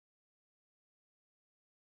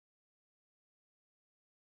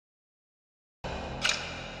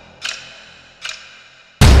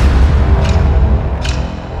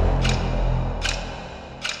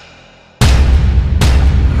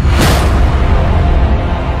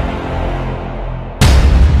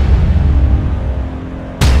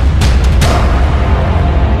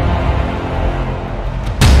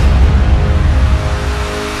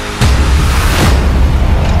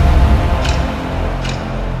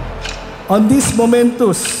On this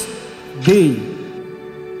momentous day,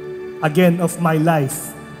 again, of my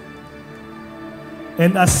life,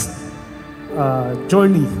 and as my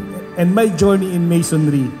journey in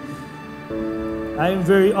Masonry, I am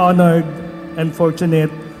very honored and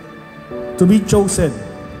fortunate to be chosen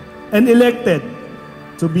and elected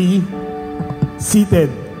to be seated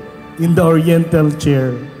in the Oriental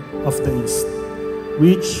Chair of the East,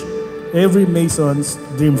 which every Mason's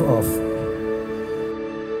dreams of.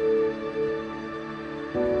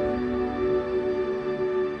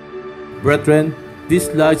 Brethren,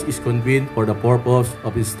 this lodge is convened for the purpose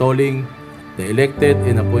of installing the elected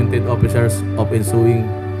and appointed officers of ensuing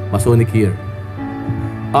Masonic year.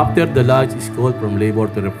 After the lodge is called from labor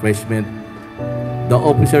to refreshment, the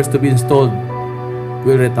officers to be installed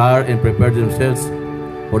will retire and prepare themselves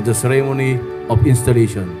for the ceremony of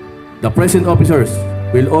installation. The present officers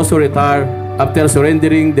will also retire after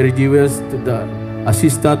surrendering their jewels to the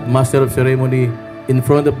Assistant Master of Ceremony in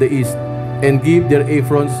front of the East and give their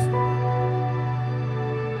aprons.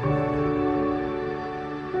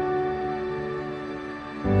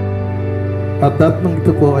 At tatlong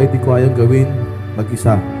ito po ay di ko kayang gawin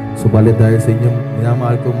mag-isa. Subalit dahil sa inyong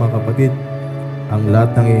minamahal kong mga kapatid, ang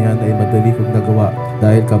lahat ng iyan ay madali kong nagawa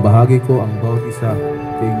dahil kabahagi ko ang bawat isa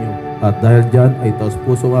sa inyo. At dahil dyan ay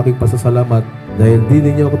taos-puso ang aking pasasalamat dahil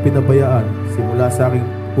di ninyo ako pinabayaan simula sa aking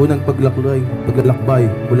unang paglalakbay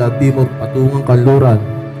mula timog patungang kanluran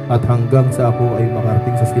at hanggang sa ako ay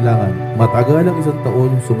makarating sa silangan. Matagal ang 1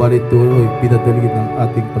 taon, subalit tuloy pinadali ng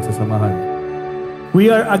ating pagsasamahan. We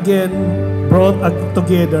are again brought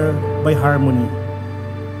together by harmony.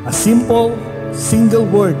 A simple, single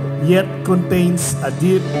word, yet contains a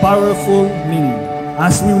deep, powerful meaning.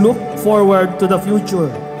 As we look forward to the future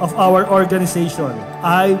of our organization,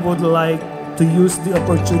 I would like to use the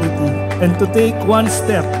opportunity and to take one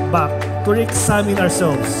step back to re-examine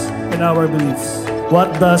ourselves and our beliefs.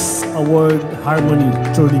 What does a word harmony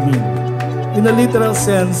truly mean? In a literal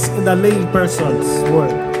sense, in a lay person's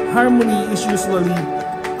word, harmony is usually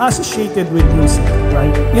associated with music,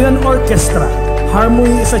 right? In an orchestra,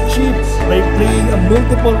 harmony is achieved by playing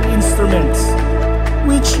multiple instruments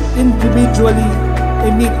which individually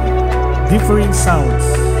emit differing sounds.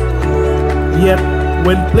 Yet,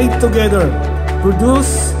 when played together,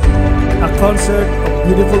 produce a concert of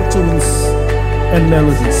beautiful tunes and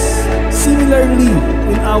melodies. Similarly,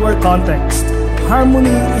 in our context,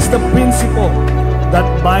 harmony is the principle that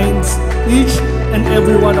binds each and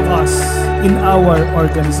every one of us in our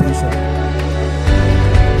organization.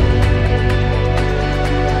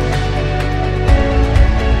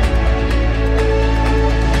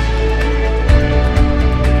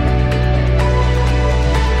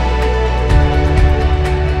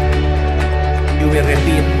 You will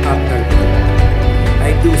repeat after me.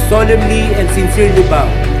 I do solemnly and sincerely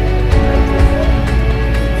vow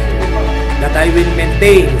that I will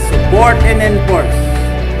maintain, support, and enforce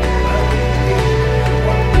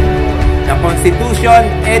the Constitution,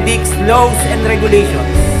 edicts, laws, and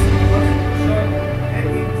regulations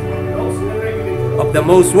of the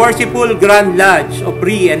most worshipful Grand Lodge of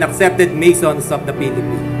free and accepted Masons of the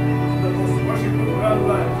Philippines.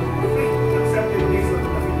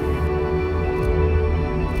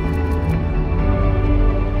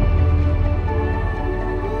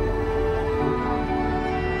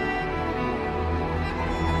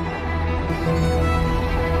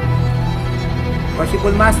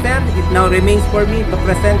 Worshipful Master, it now remains for me to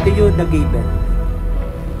present to you the given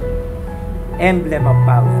emblem of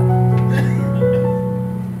power.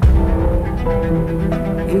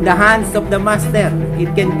 In the hands of the Master,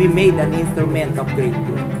 it can be made an instrument of great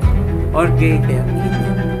good or greater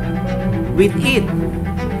evil. With it,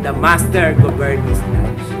 the Master governs his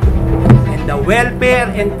lodge, and the welfare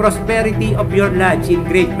and prosperity of your lodge in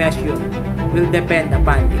great measure will depend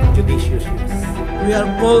upon its judicious use. We are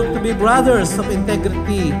called to be brothers of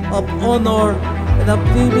integrity, of honor, and of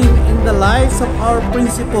living in the lives of our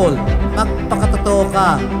principle. Magpakatotoo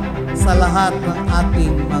ka sa lahat ng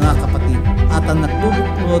ating mga kapatid. At ang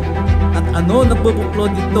nagbubuklod at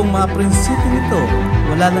nagbubuklod itong mga prinsipyo nito,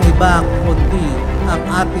 wala nang iba kundi ang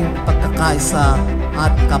ating pagkakaisa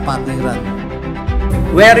at kapatiran.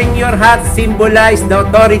 Wearing your hat symbolize the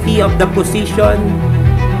authority of the position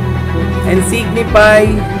and signify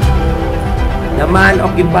the man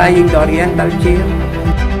occupying the Oriental chair.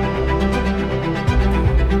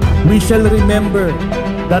 We shall remember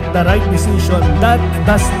that the right decision that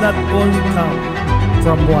does not only come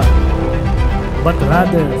from one, but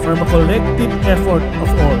rather from a collective effort of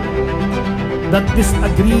all. That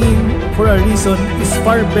disagreeing for a reason is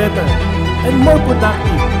far better and more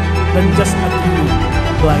productive than just agreeing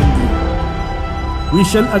blindly. we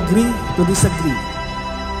shall agree to disagree,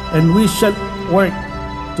 and we shall work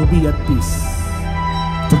to be at peace.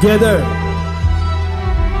 Together,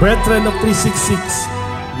 brethren of 366,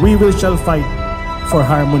 we will shall fight for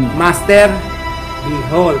harmony. Master,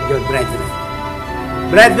 behold your brethren.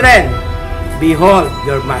 Brethren, behold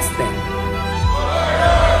your master.